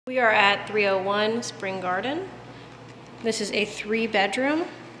We are at 301 Spring Garden. This is a 3-bedroom,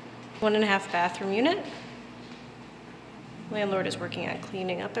 1.5 bathroom unit. Landlord is working on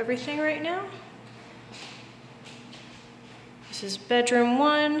cleaning up everything right now. This is bedroom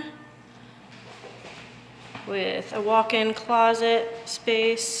 1 with a walk-in closet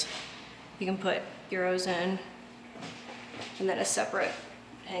space. You can put bureaus in, and then a separate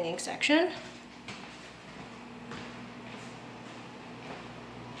hanging section.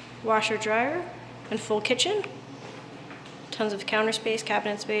 Washer, dryer, and full kitchen. Tons of counter space,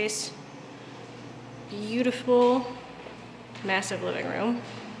 cabinet space. Beautiful, massive living room.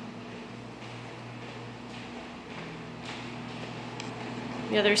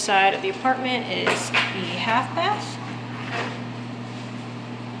 The other side of the apartment is the half bath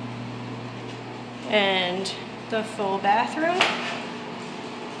and the full bathroom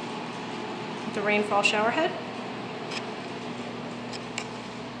with the rainfall shower head.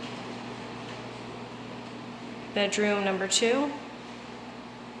 Bedroom number 2.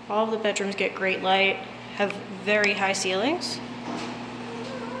 All of the bedrooms get great light, have very high ceilings.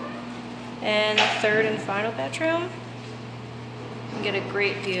 And the third and final bedroom, you can get a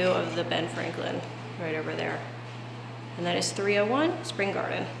great view of the Ben Franklin right over there. And that is 301 Spring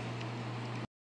Garden.